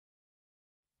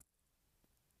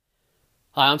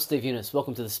Hi, I'm Steve Younis.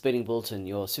 Welcome to the Speeding Bulletin,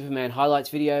 your Superman highlights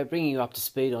video, bringing you up to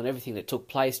speed on everything that took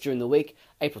place during the week,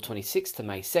 April 26th to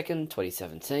May 2nd,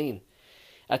 2017.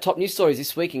 Our top news stories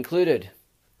this week included: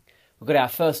 we've got our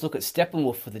first look at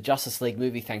Steppenwolf for the Justice League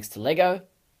movie thanks to Lego,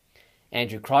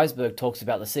 Andrew Kreisberg talks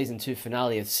about the Season 2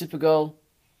 finale of Supergirl,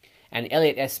 and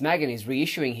Elliot S. Maggin is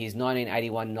reissuing his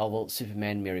 1981 novel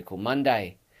Superman Miracle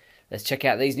Monday. Let's check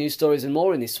out these news stories and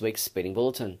more in this week's Speeding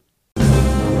Bulletin.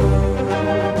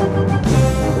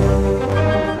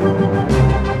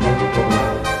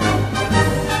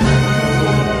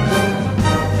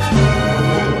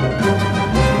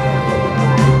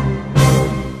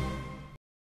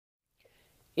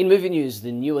 In movie news,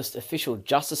 the newest official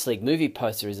Justice League movie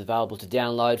poster is available to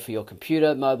download for your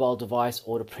computer, mobile device,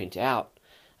 or to print out.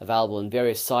 Available in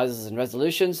various sizes and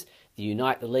resolutions, the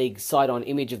Unite the League side-on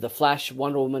image of the Flash,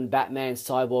 Wonder Woman, Batman,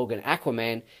 Cyborg and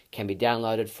Aquaman can be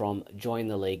downloaded from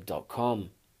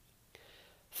jointheleague.com.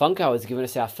 Funko has given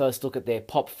us our first look at their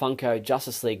Pop Funko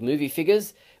Justice League movie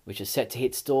figures, which is set to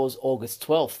hit stores August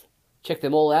 12th. Check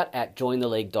them all out at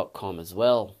jointheleague.com as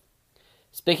well.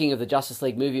 Speaking of the Justice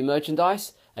League movie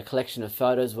merchandise, a collection of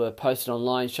photos were posted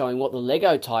online showing what the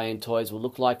Lego tie-in toys will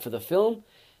look like for the film,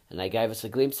 and they gave us a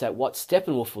glimpse at what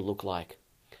Steppenwolf will look like.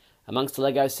 Amongst the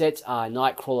Lego sets are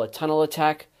Nightcrawler Tunnel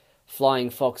Attack, Flying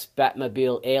Fox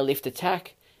Batmobile Airlift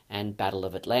Attack, and Battle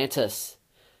of Atlantis.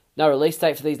 No release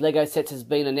date for these Lego sets has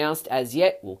been announced as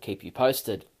yet. We'll keep you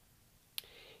posted.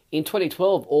 In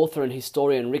 2012, author and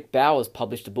historian Rick Bowers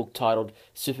published a book titled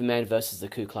Superman vs. the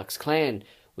Ku Klux Klan,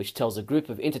 which tells a group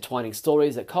of intertwining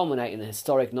stories that culminate in the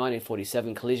historic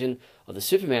 1947 collision of the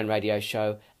Superman radio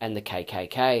show and the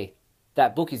KKK.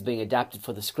 That book is being adapted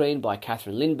for the screen by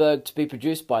Catherine Lindbergh to be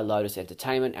produced by Lotus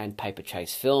Entertainment and Paper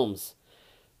Chase Films.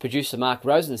 Producer Mark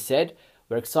Rosen said,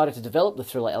 "We're excited to develop the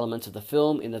thriller elements of the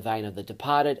film in the vein of The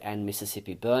Departed and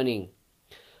Mississippi Burning."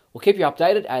 We'll keep you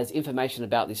updated as information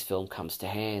about this film comes to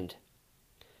hand.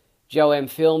 GOM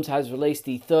Films has released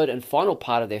the third and final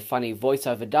part of their funny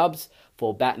voiceover dubs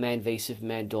for Batman v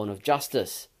Superman Dawn of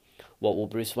Justice. What will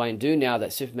Bruce Wayne do now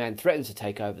that Superman threatens to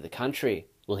take over the country?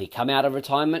 Will he come out of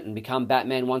retirement and become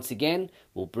Batman once again?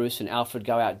 Will Bruce and Alfred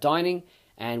go out dining?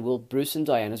 And will Bruce and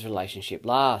Diana's relationship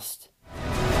last?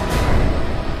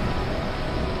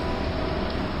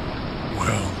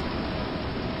 Well,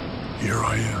 here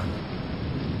I am.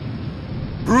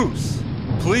 Bruce,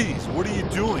 please, what are you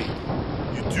doing?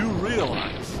 You do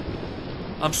realize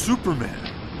I'm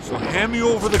Superman, so hand me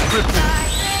over the kryptonite.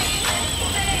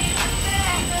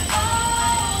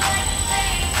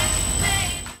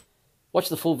 Watch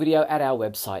the full video at our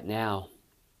website now.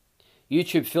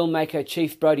 YouTube filmmaker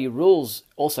Chief Brody Rules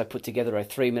also put together a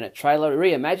 3-minute trailer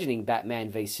reimagining Batman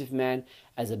v Superman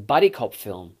as a buddy cop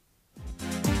film.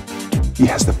 He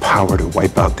has the power to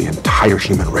wipe out the entire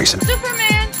human race.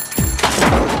 Superman!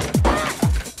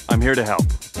 I'm here to help.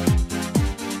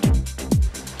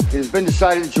 It has been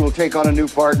decided that you will take on a new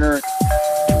partner.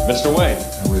 Mr. Wayne.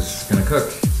 I was gonna cook,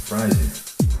 surprise you.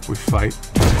 We fight,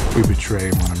 we betray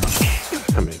one another.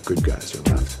 How many good guys are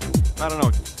left? I don't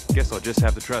know. Guess I'll just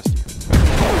have to trust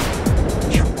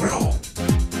you. You will.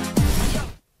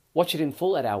 Watch it in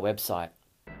full at our website.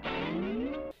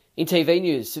 In TV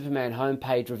news, Superman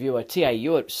homepage reviewer T.A.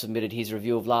 Hewitt submitted his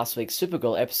review of last week's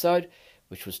Supergirl episode,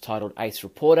 which was titled Ace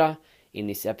Reporter. In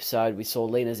this episode, we saw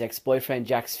Lena's ex-boyfriend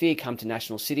Jack Sphere come to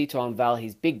National City to unveil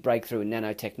his big breakthrough in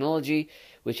nanotechnology,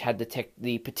 which had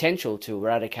the potential to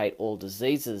eradicate all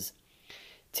diseases.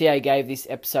 TA gave this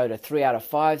episode a 3 out of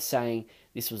 5, saying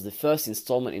this was the first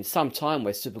installment in some time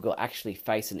where Supergirl actually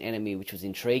faced an enemy, which was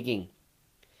intriguing.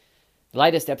 The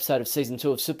latest episode of Season 2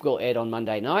 of Supergirl aired on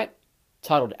Monday night.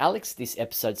 Titled Alex, this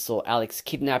episode saw Alex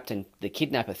kidnapped and the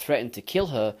kidnapper threatened to kill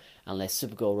her unless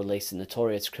Supergirl released the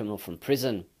notorious criminal from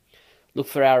prison. Look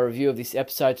for our review of this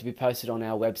episode to be posted on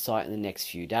our website in the next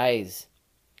few days.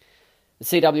 The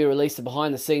CW released a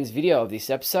behind-the-scenes video of this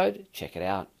episode. Check it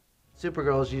out.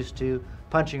 Supergirl's used to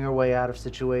punching her way out of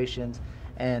situations,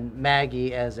 and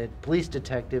Maggie, as a police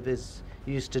detective, is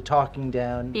used to talking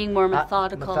down, being more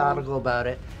methodical about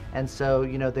it. And so,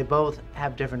 you know, they both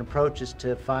have different approaches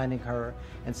to finding her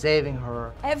and saving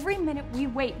her. Every minute we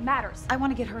wait matters. I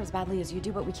want to get her as badly as you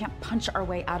do, but we can't punch our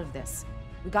way out of this.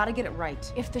 We got to get it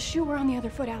right. If the shoe were on the other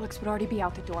foot, Alex would already be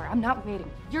out the door. I'm not waiting.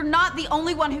 You're not the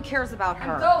only one who cares about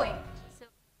her. I'm going.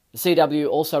 The CW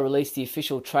also released the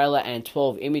official trailer and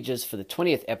 12 images for the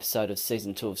 20th episode of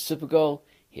Season 2 of Supergirl.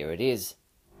 Here it is.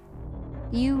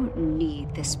 You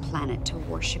need this planet to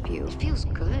worship you. It feels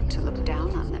good to look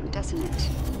down on them, doesn't it?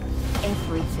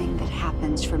 Everything that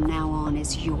happens from now on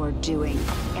is your doing.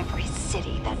 Every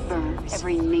city that burns,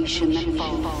 every nation that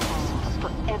falls.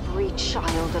 for every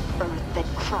child of Earth that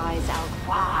cries out,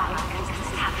 why is this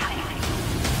happening?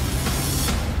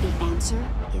 The answer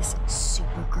is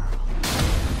Supergirl.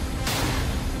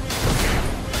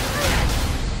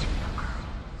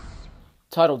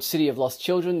 Titled City of Lost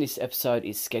Children, this episode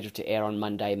is scheduled to air on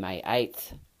Monday, May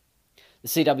 8th. The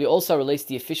CW also released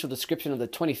the official description of the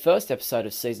 21st episode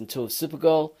of Season 2 of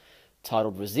Supergirl,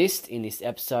 titled Resist. In this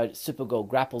episode, Supergirl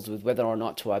grapples with whether or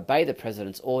not to obey the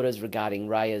President's orders regarding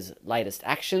Raya's latest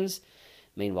actions.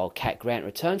 Meanwhile, Cat Grant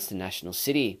returns to National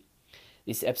City.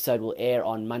 This episode will air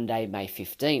on Monday, May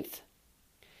 15th.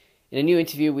 In a new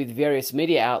interview with various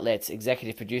media outlets,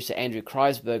 executive producer Andrew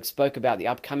Kreisberg spoke about the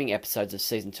upcoming episodes of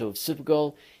Season 2 of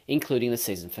Supergirl, including the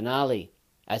season finale.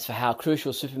 As for how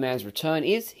crucial Superman's return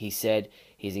is, he said,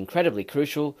 he's incredibly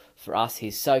crucial. For us,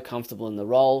 he's so comfortable in the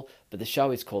role, but the show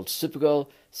is called Supergirl,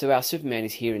 so our Superman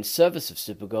is here in service of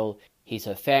Supergirl. He's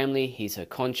her family, he's her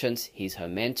conscience, he's her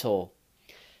mentor.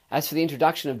 As for the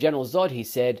introduction of General Zod, he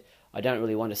said, I don't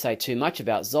really want to say too much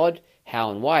about Zod. How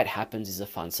and why it happens is a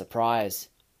fun surprise.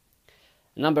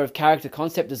 A number of character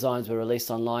concept designs were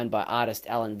released online by artist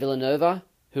Alan Villanova,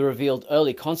 who revealed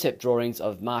early concept drawings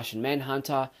of Martian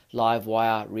Manhunter,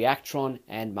 Livewire, Reactron,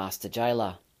 and Master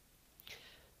Jailer.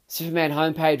 Superman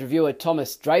homepage reviewer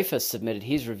Thomas Dreyfus submitted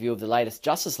his review of the latest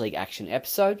Justice League action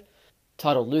episode.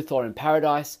 Titled Luthor in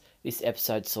Paradise, this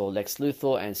episode saw Lex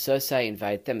Luthor and Cersei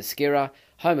invade Themyscira,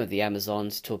 home of the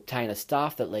Amazons, to obtain a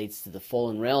staff that leads to the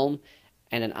Fallen Realm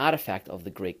and an artifact of the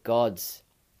Greek gods.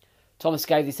 Thomas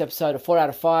gave this episode a 4 out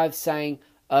of 5, saying,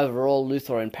 overall,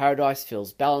 Luthor in Paradise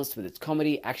feels balanced with its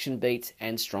comedy, action beats,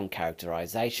 and strong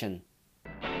characterization.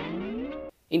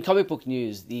 In comic book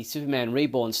news, the Superman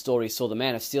Reborn story saw the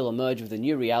Man of Steel emerge with a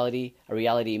new reality, a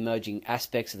reality merging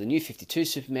aspects of the New 52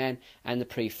 Superman and the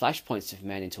pre-Flashpoint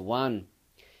Superman into one.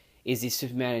 Is this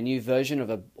Superman a new version of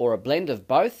a blend of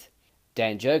both?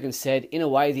 Dan Jurgens said, in a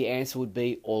way the answer would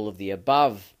be all of the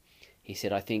above. He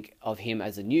said, I think of him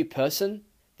as a new person.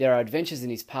 There are adventures in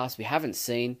his past we haven't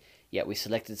seen, yet we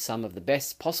selected some of the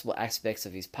best possible aspects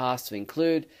of his past to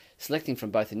include selecting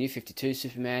from both the New 52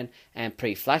 Superman and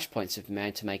pre-Flashpoint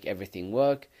Superman to make everything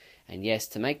work, and yes,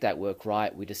 to make that work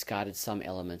right, we discarded some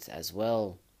elements as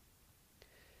well.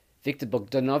 Viktor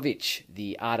Bogdanovich,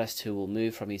 the artist who will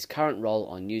move from his current role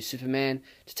on New Superman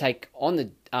to take on the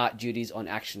art duties on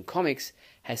Action Comics,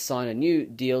 has signed a new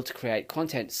deal to create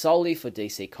content solely for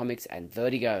DC Comics and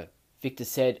Vertigo. Victor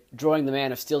said, drawing the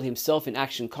Man of Steel himself in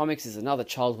Action Comics is another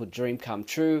childhood dream come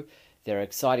true. There are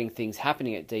exciting things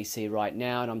happening at DC right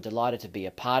now, and I'm delighted to be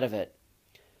a part of it.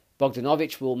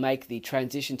 Bogdanovich will make the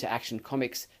transition to Action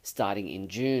Comics starting in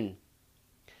June.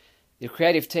 The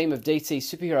creative team of DC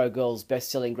Superhero Girls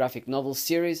best-selling graphic novel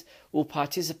series will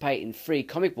participate in Free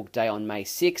Comic Book Day on May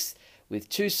 6th, with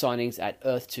 2 signings at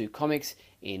Earth 2 Comics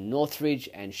in Northridge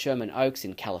and Sherman Oaks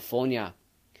in California.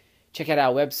 Check out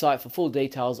our website for full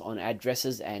details on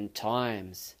addresses and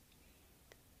times.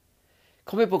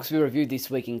 Comic books we reviewed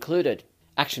this week included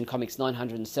Action Comics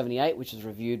 978, which was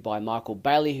reviewed by Michael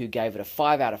Bailey, who gave it a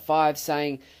 5 out of 5,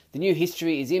 saying, the new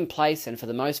history is in place and for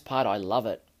the most part I love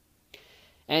it.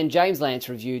 And James Lance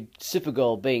reviewed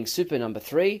Supergirl Being Super number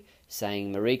 3,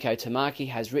 saying Mariko Tamaki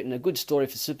has written a good story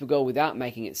for Supergirl without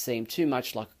making it seem too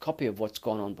much like a copy of what's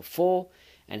gone on before,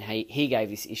 and he gave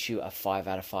this issue a 5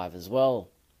 out of 5 as well.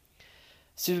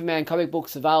 Superman comic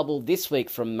books available this week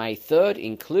from May 3rd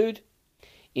include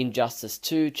Injustice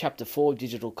 2 Chapter 4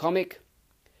 digital comic,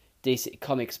 DC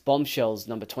Comics Bombshells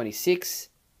number 26,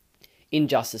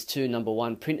 Injustice 2 number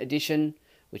 1 print edition,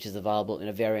 which is available in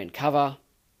a variant cover,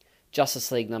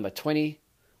 Justice League number 20,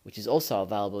 which is also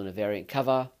available in a variant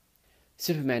cover,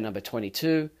 Superman number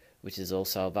 22, which is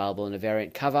also available in a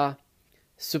variant cover,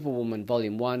 Superwoman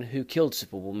Volume 1 Who Killed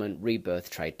Superwoman Rebirth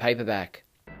trade paperback.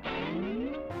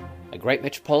 A great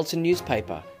metropolitan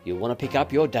newspaper. You'll want to pick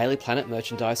up your Daily Planet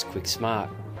merchandise quick smart.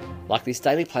 Like this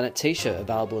Daily Planet t-shirt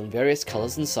available in various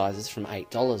colours and sizes from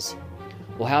 $8.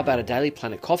 Or how about a Daily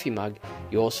Planet coffee mug,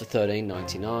 yours for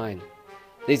 $13.99.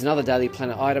 These and other Daily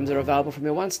Planet items are available from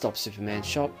your one-stop Superman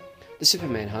shop, the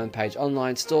Superman homepage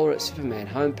online store at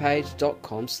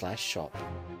supermanhomepage.com/shop.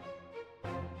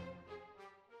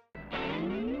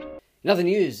 In other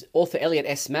news, author Elliot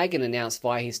S. Maggin announced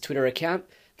via his Twitter account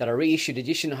that a reissued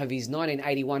edition of his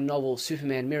 1981 novel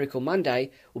Superman Miracle Monday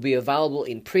will be available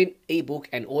in print, ebook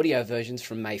and audio versions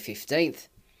from May 15th.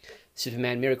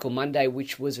 Superman Miracle Monday,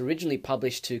 which was originally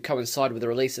published to coincide with the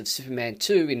release of Superman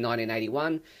 2 in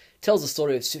 1981, tells the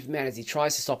story of Superman as he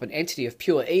tries to stop an entity of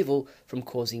pure evil from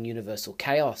causing universal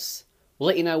chaos. We'll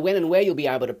let you know when and where you'll be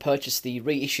able to purchase the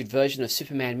reissued version of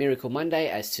Superman Miracle Monday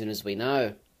as soon as we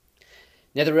know.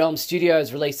 NetherRealm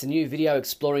Studios released a new video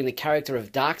exploring the character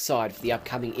of Darkseid for the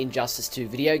upcoming Injustice 2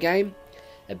 video game.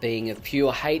 A being of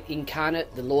pure hate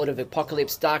incarnate, the Lord of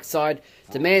Apocalypse Darkseid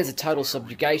demands a total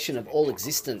subjugation of all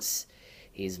existence.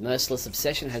 His merciless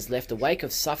obsession has left a wake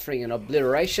of suffering and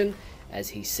obliteration as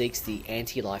he seeks the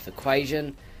anti-life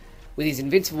equation. With his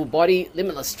invincible body,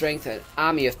 limitless strength, an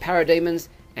army of parademons,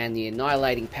 and the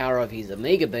annihilating power of his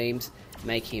Omega beams,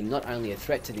 make him not only a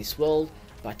threat to this world,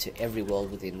 but to every world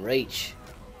within reach.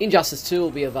 Injustice 2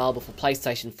 will be available for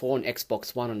PlayStation 4 and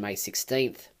Xbox One on May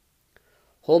 16th.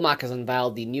 Hallmark has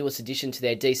unveiled the newest addition to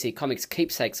their DC Comics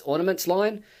Keepsakes Ornaments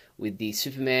line, with the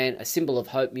Superman A Symbol of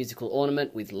Hope musical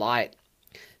ornament with light.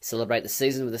 Celebrate the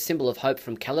season with a symbol of hope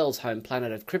from Kal-El's home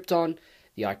planet of Krypton,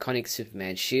 the iconic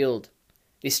Superman shield.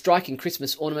 This striking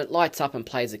Christmas ornament lights up and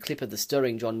plays a clip of the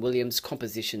stirring John Williams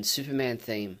composition Superman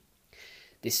theme.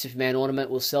 This Superman ornament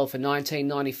will sell for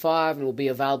 $19.95 and will be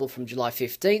available from July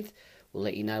 15th. We'll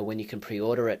let you know when you can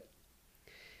pre-order it.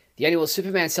 The annual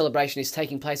Superman celebration is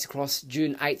taking place across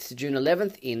June 8th to June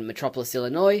 11th in Metropolis,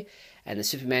 Illinois, and the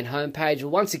Superman homepage will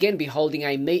once again be holding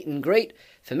a meet and greet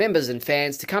for members and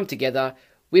fans to come together,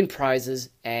 win prizes,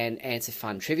 and answer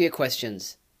fun trivia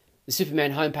questions. The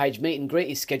Superman homepage meet and greet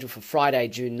is scheduled for Friday,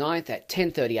 June 9th at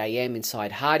 10:30 a.m.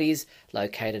 inside Hardee's,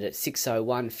 located at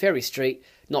 601 Ferry Street,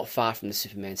 not far from the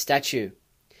Superman statue.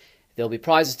 There will be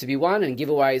prizes to be won and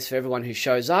giveaways for everyone who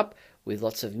shows up, with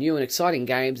lots of new and exciting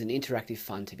games and interactive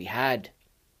fun to be had.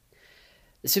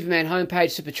 The Superman homepage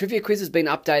Super Trivia Quiz has been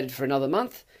updated for another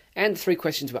month, and the 3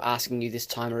 questions we're asking you this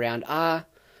time around are: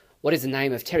 what is the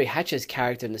name of Terry Hatcher's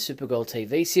character in the Supergirl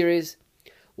TV series?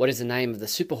 What is the name of the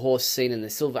super horse seen in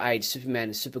the Silver Age Superman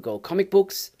and Supergirl comic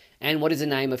books? And what is the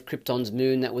name of Krypton's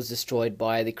moon that was destroyed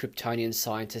by the Kryptonian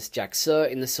scientist Jack Sir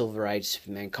in the Silver Age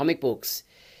Superman comic books?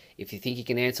 If you think you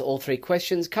can answer all 3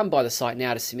 questions, come by the site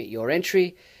now to submit your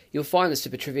entry. You'll find the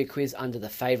Super Trivia Quiz under the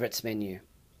Favourites menu.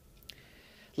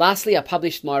 Lastly, I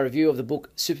published my review of the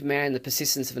book Superman, The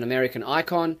Persistence of an American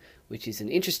Icon, which is an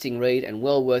interesting read and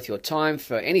well worth your time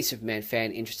for any Superman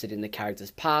fan interested in the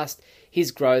character's past,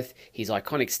 his growth, his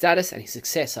iconic status, and his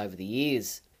success over the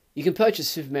years. You can purchase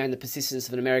Superman, The Persistence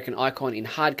of an American Icon in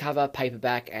hardcover,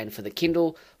 paperback, and for the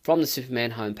Kindle from the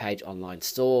Superman homepage online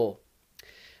store.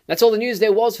 That's all the news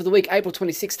there was for the week April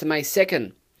 26th to May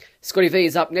 2nd. Scotty V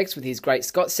is up next with his Great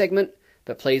Scott segment,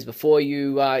 but please, before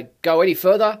you go any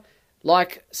further,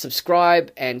 like,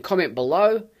 subscribe, and comment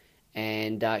below,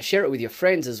 and share it with your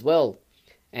friends as well.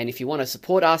 And if you want to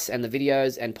support us and the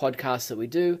videos and podcasts that we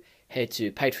do, head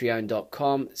to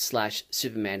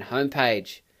patreon.com/Superman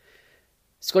homepage.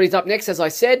 Scotty's up next, as I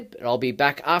said, but I'll be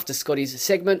back after Scotty's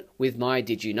segment with my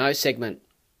Did You Know segment.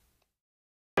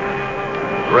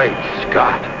 Great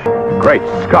Scott. Great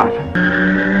Scott.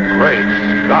 Great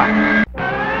Scott.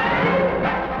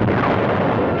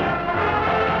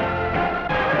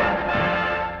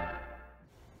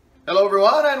 Hello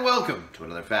everyone and welcome to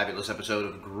another fabulous episode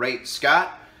of Great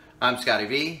Scott. I'm Scotty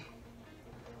V.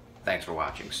 Thanks for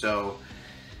watching. So,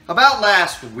 about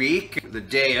last week, the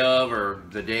day of or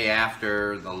the day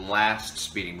after the last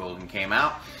speeding bulletin came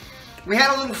out, we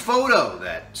had a little photo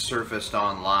that surfaced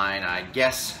online. I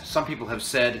guess some people have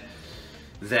said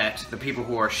that the people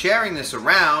who are sharing this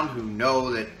around, who know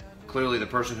that clearly the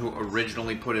person who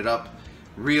originally put it up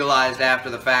realized after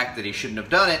the fact that he shouldn't have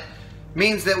done it,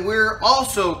 means that we're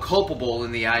also culpable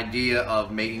in the idea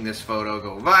of making this photo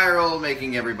go viral,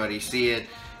 making everybody see it,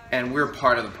 and we're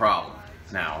part of the problem.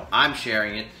 Now, I'm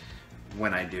sharing it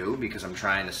when I do because I'm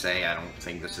trying to say I don't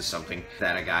think this is something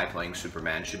that a guy playing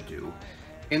Superman should do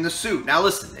in the suit. Now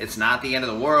listen, it's not the end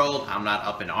of the world. I'm not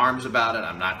up in arms about it.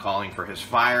 I'm not calling for his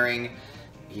firing.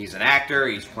 He's an actor.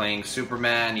 He's playing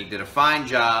Superman. He did a fine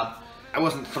job. I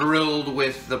wasn't thrilled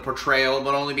with the portrayal,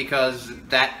 but only because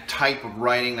that type of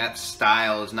writing, that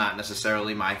style, is not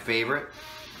necessarily my favorite.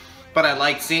 But I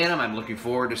liked seeing him. I'm looking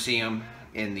forward to seeing him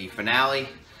in the finale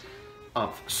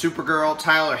of Supergirl.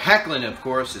 Tyler Hoechlin, of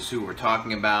course, is who we're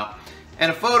talking about. And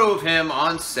a photo of him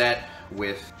on set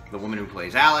with the woman who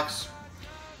plays Alex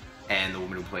and the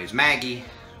woman who plays Maggie,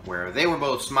 where they were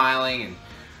both smiling and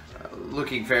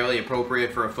looking fairly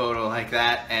appropriate for a photo like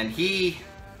that. And he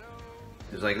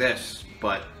is like this,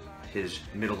 but his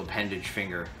middle appendage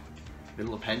finger,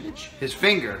 his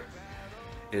finger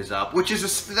is up, which is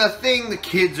the thing the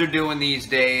kids are doing these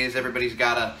days. Everybody's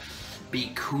gotta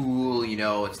be cool, you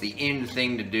know, it's the in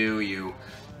thing to do. You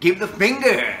give the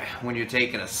finger when you're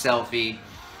taking a selfie.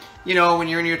 You know, when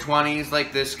you're in your 20s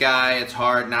like this guy, it's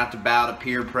hard not to bow to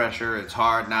peer pressure. It's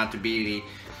hard not to be the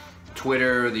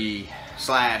Twitter, the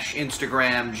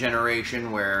 /Instagram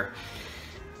generation where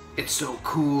it's so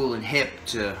cool and hip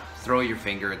to throw your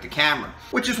finger at the camera.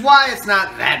 Which is why it's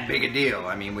not that big a deal.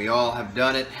 I mean, we all have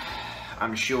done it,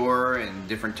 I'm sure, in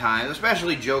different times,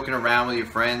 especially joking around with your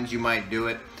friends, you might do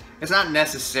it. It's not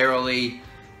necessarily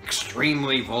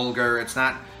extremely vulgar. It's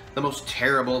not the most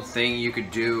terrible thing you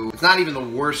could do. It's not even the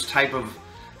worst type of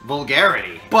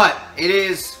vulgarity. But it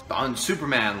is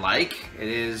un-Superman-like. It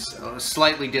is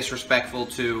slightly disrespectful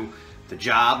to the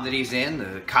job that he's in,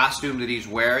 the costume that he's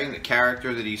wearing, the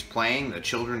character that he's playing, the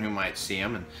children who might see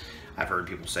him. And I've heard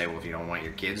people say, well, if you don't want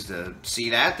your kids to see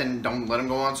that, then don't let them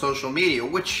go on social media,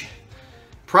 which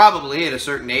probably at a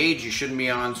certain age you shouldn't be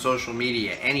on social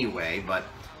media anyway, but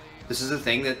this is a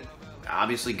thing that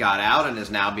obviously got out and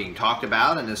is now being talked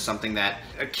about and is something that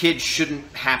a kid shouldn't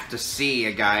have to see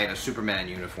a guy in a Superman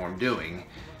uniform doing.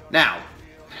 Now,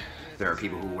 there are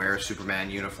people who wear Superman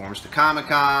uniforms to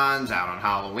Comic-Cons, out on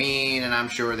Halloween, and I'm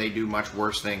sure they do much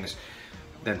worse things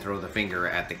than throw the finger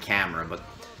at the camera. But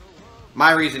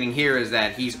my reasoning here is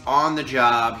that he's on the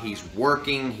job, he's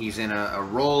working, he's in a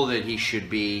role that he should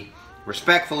be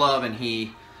respectful of, and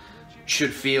he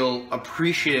should feel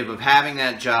appreciative of having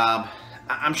that job.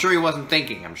 I'm sure he wasn't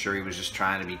thinking. I'm sure he was just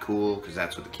trying to be cool, because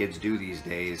that's what the kids do these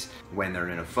days when they're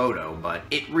in a photo. But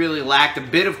it really lacked a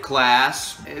bit of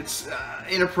class. It's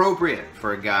inappropriate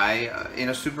for a guy in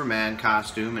a Superman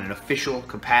costume in an official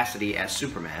capacity as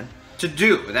Superman to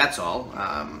do. That's all.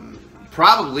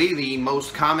 Probably the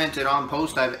most commented on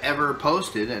post I've ever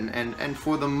posted, and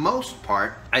for the most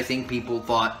part, I think people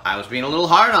thought I was being a little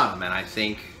hard on him, and I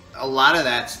think a lot of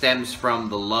that stems from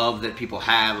the love that people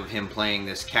have of him playing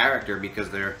this character, because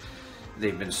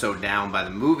they've been so down by the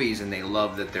movies and they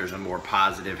love that there's a more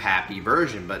positive, happy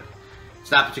version. But it's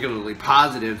not particularly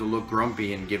positive to look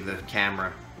grumpy and give the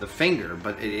camera the finger,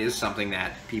 but it is something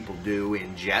that people do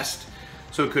in jest.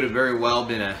 So it could have very well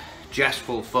been a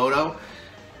jestful photo.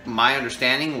 My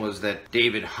understanding was that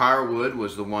David Harwood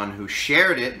was the one who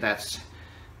shared it, that's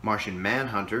Martian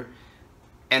Manhunter,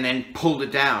 and then pulled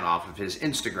it down off of his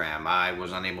Instagram. I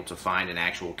was unable to find an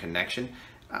actual connection.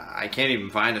 I can't even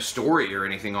find a story or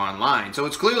anything online. So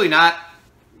it's clearly not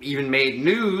even made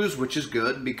news, which is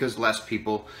good, because less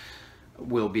people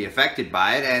will be affected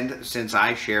by it. And since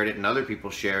I shared it and other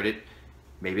people shared it,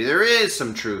 maybe there is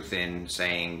some truth in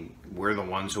saying we're the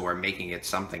ones who are making it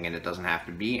something and it doesn't have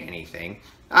to be anything.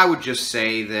 I would just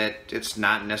say that it's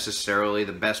not necessarily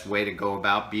the best way to go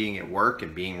about being at work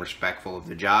and being respectful of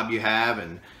the job you have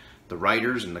and the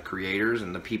writers and the creators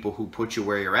and the people who put you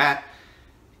where you're at.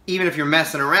 Even if you're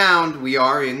messing around, we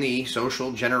are in the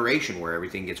social generation where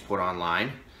everything gets put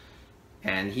online.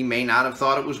 And he may not have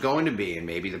thought it was going to be, and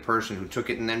maybe the person who took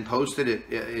it and then posted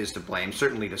it is to blame,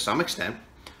 certainly to some extent.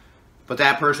 But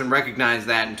that person recognized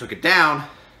that and took it down.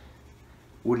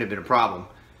 Wouldn't have been a problem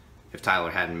if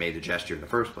Tyler hadn't made the gesture in the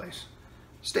first place.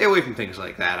 Stay away from things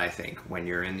like that, I think, when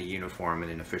you're in the uniform and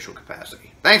in official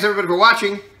capacity. Thanks everybody for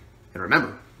watching, and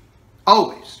remember,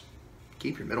 always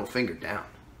keep your middle finger down.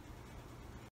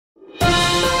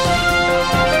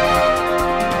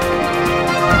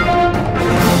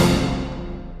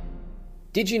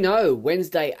 Did you know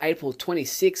Wednesday, April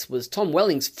 26 was Tom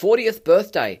Welling's 40th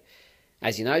birthday?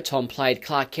 As you know, Tom played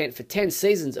Clark Kent for 10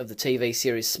 seasons of the TV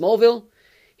series Smallville.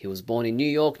 He was born in New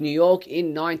York, New York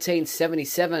in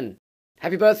 1977.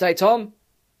 Happy birthday, Tom!